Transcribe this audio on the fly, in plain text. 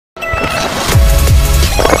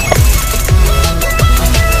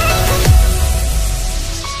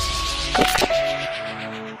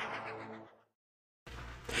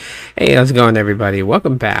Hey, how's it going, everybody?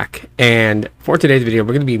 Welcome back. And for today's video,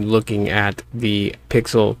 we're going to be looking at the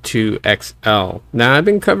Pixel 2 XL. Now, I've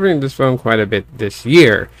been covering this phone quite a bit this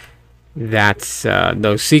year. That's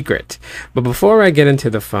no secret. But before I get into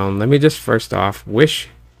the phone, let me just first off wish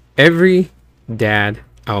every dad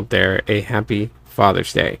out there a happy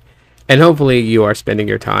Father's Day. And hopefully you are spending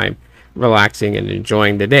your time relaxing and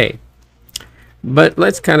enjoying the day. But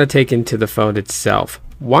let's kind of take into the phone itself.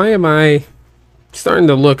 Why am I starting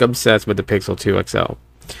to look obsessed with the Pixel 2 XL?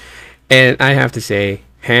 And I have to say,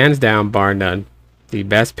 hands down, bar none, the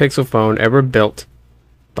best Pixel phone ever built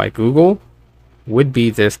by Google would be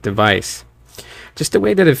this device. Just the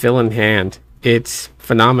way that it feels in hand, it's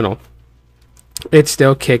phenomenal. It's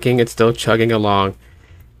still kicking, it's still chugging along.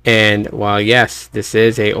 And while yes, this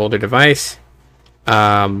is a older device,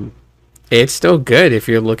 it's still good if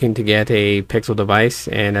you're looking to get a Pixel device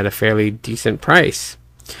and at a fairly decent price.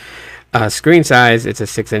 Screen size, it's a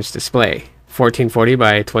 6-inch display, 1440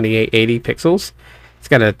 by 2880 pixels. It's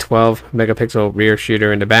got a 12 megapixel rear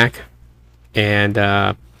shooter in the back,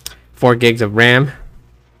 and 4 gigs of RAM.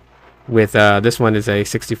 With this one is a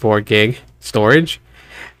 64 gig storage,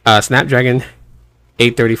 Snapdragon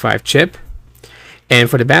 835 chip, and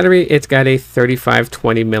for the battery, it's got a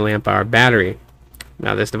 3520 milliamp hour battery.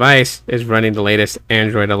 Now, this device is running the latest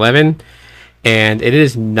Android 11, and it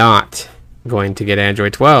is not going to get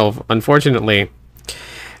Android 12, unfortunately,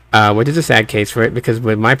 which is a sad case for it, because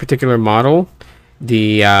with my particular model,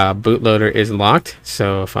 the bootloader is locked.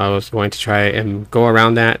 So if I was going to try and go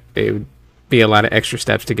around that, it would be a lot of extra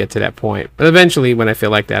steps to get to that point. But eventually, when I feel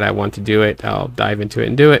like that I want to do it, I'll dive into it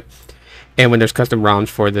and do it. And when there's custom ROMs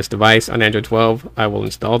for this device on Android 12, I will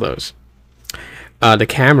install those. The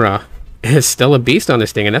camera is still a beast on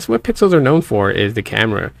this thing, and that's what Pixels are known for, is the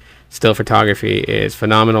camera. Still photography is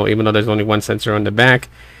phenomenal, even though there's only one sensor on the back,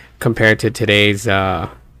 compared to today's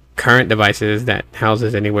current devices that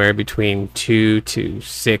houses anywhere between 2 to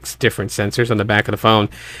 6 different sensors on the back of the phone.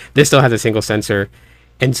 This still has a single sensor,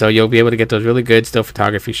 and so you'll be able to get those really good still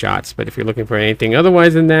photography shots. But if you're looking for anything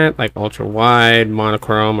otherwise than that, like ultra wide,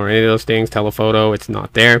 monochrome, or any of those things, telephoto, it's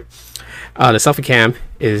not there. The selfie cam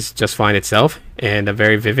is just fine itself, and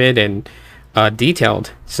very vivid and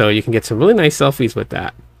detailed, so you can get some really nice selfies with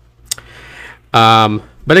that.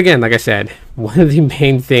 But again, like I said, one of the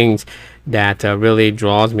main things that really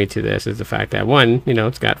draws me to this is the fact that, one,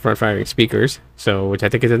 it's got front-firing speakers, so which I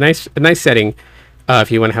think is a nice setting if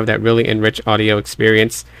you want to have that really enriched audio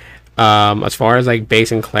experience. As far as like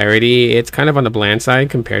bass and clarity, it's kind of on the bland side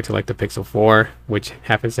compared to like the Pixel 4, which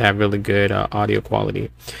happens to have really good audio quality.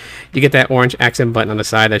 You get that orange accent button on the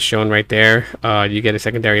side that's shown right there. You get a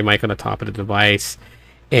secondary mic on the top of the device,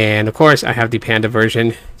 and of course I have the Panda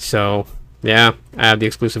version, so yeah, I have the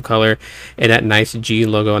exclusive color and that nice G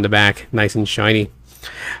logo on the back, nice and shiny.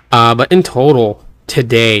 But in total,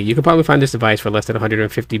 today, you could probably find this device for less than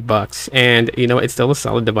 150 bucks. And, it's still a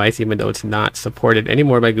solid device, even though it's not supported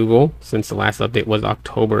anymore by Google since the last update was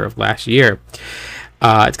October of last year.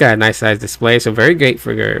 It's got a nice size display, so very great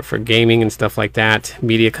for gaming and stuff like that,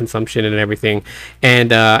 media consumption and everything.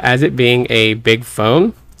 And as it being a big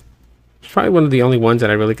phone, it's probably one of the only ones that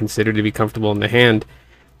I really consider to be comfortable in the hand.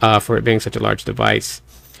 For it being such a large device.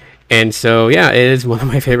 And so yeah, it is one of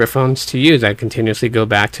my favorite phones to use. I continuously go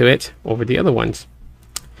back to it over the other ones.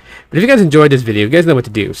 But if you guys enjoyed this video, you guys know what to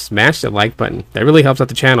do. Smash the like button. That really helps out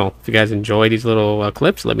the channel. If you guys enjoy these little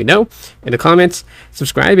clips, let me know in the comments.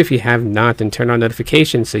 Subscribe if you have not, and turn on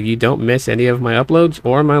notifications so you don't miss any of my uploads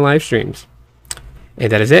or my live streams.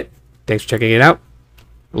 And that is it. Thanks for checking it out.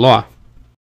 Aloha.